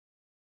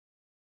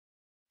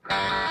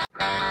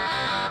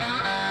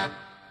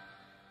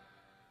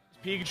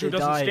Pikachu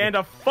doesn't stand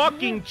a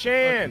fucking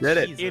chance. Did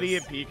it?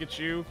 Idiot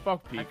Pikachu.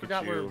 Fuck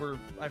Pikachu.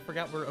 I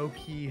forgot we're OP.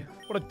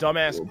 What a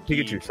dumbass. Well,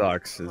 Pikachu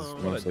sucks. Is What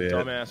a mostly it.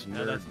 dumbass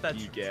No, nerd that's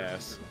geek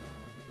ass.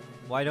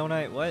 Why don't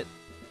I? What?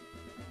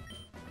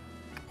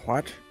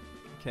 What?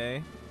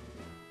 Okay.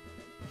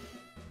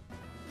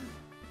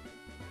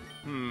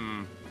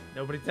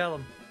 Nobody tell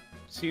him.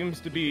 Seems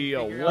to be a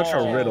Such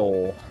a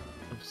riddle.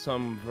 of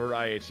some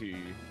variety.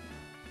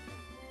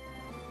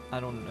 I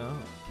don't know.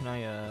 Can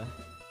I?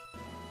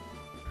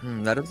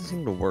 That doesn't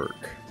seem to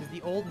work. Does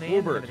the old man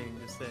Wilbert. have anything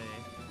to say?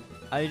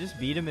 I just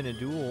beat him in a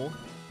duel.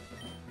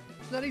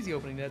 It's not easy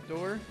opening that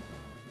door.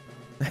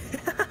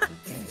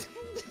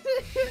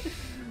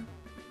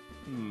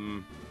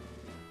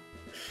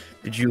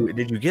 Did you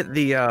get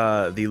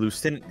the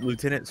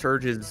Lieutenant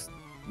Surge's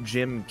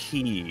gym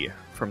key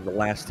from the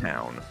last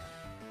town?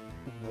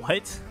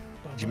 What?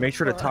 Did you make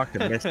sure to talk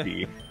to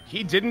Misty?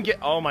 He didn't get.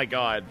 Oh my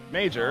God,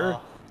 Major.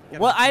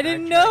 Well, I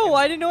didn't know.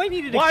 I didn't know I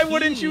needed a Why key.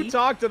 wouldn't you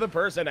talk to the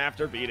person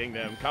after beating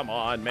them? Come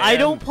on, man. I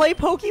don't play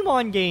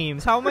Pokemon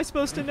games. How am I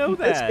supposed to know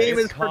that? This game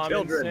It's is for common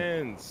children.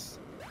 sense.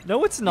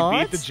 No, it's You not.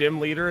 beat the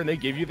gym leader and they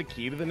give you the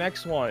key to the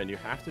next one. You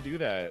have to do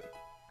that.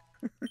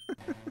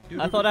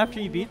 I thought after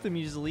you beat them,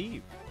 you just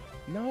leave.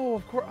 No,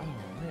 of course. Oh,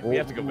 man. We Well,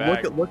 have to go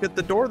back. Look at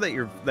the door that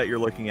you're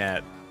looking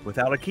at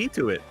without a key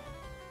to it.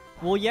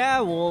 Well, yeah.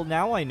 Well,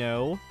 now I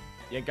know.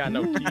 You ain't got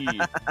no key.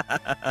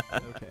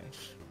 Okay.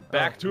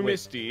 Back to wait.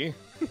 Misty.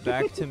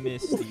 Back to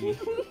Misty.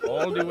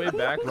 All the way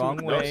back. Wrong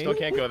No, way. still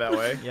can't go that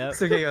way. Yep.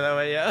 It's okay, go that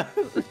way, yeah.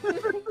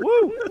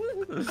 Woo!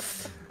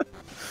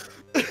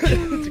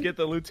 To get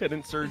the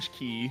Lieutenant Surge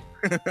key.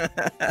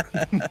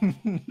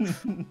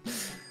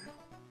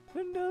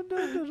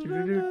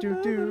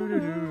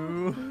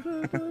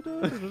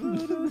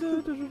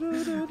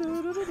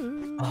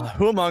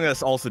 Who among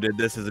us also did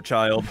this as a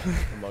child?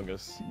 Among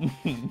Us.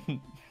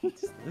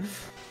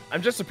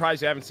 I'm just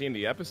surprised you haven't seen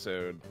the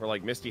episode where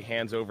like Misty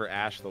hands over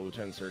Ash the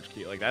Lieutenant Surge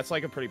key. Like that's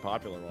like a pretty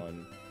popular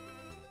one.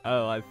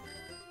 Oh,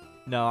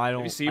 No, I don't.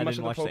 Have you seen I much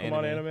didn't of the watch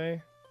Pokemon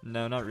anime?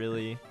 No, not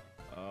really.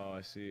 Oh,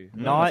 I see.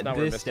 Not that's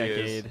where this Misty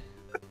is. decade.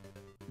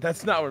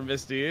 That's not where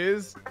Misty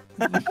is.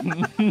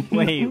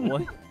 Wait,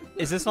 what?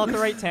 Is this not the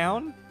right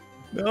town?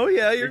 Oh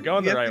yeah, You're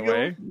going the you have right to go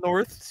way.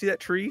 North, see that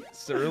tree?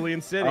 Cerulean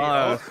City.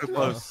 So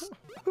close.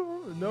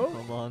 No.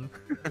 Hold on.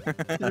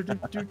 That's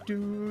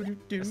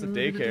the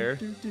daycare.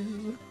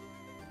 You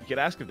could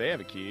ask if they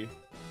have a key.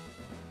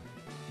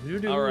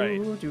 All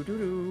right.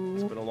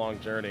 It's been a long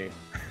journey.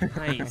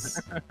 Nice.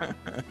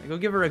 Go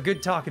give her a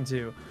good talking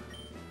to.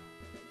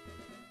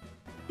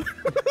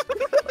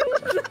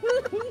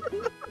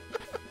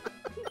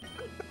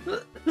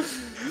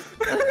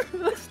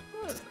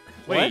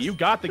 Wait, What? you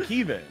got the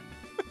key then?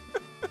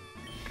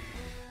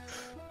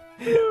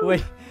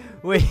 Wait.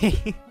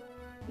 Wait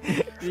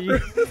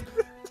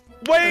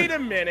a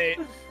minute.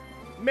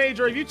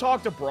 Major, have you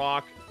talked to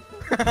Brock?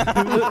 Who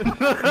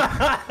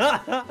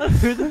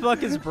the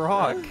fuck is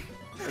Brock?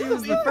 He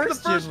was The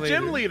first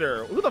gym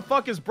leader. Who the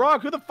fuck is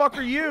Brock? Who the fuck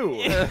are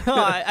you?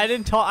 I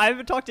didn't talk. I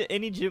haven't talked to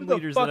any gym Who the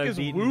leaders fuck that I've is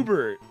beaten.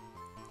 Woobert?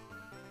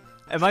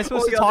 Am I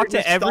supposed Oh, to yeah, talk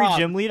just to every stop,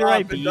 gym leader stop. I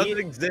It doesn't beat?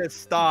 exist.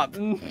 Stop.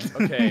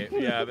 Okay,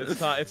 yeah,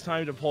 it's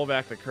time to pull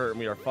back the curtain.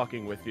 We are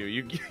fucking with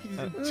you.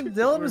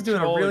 Dylan was doing a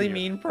trolling really you.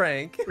 mean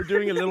prank. We're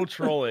doing a little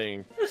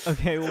trolling.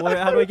 Okay, well,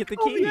 how do I get the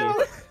key?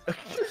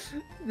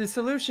 The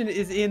solution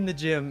is in the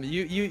gym.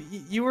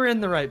 You were in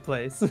the right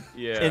place.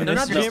 Yeah. In No,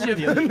 this not this gym or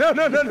the gym.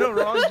 other? no,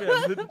 wrong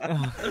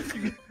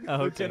gym. Oh,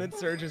 okay. Lieutenant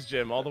Surge's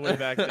gym, all the way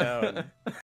back down.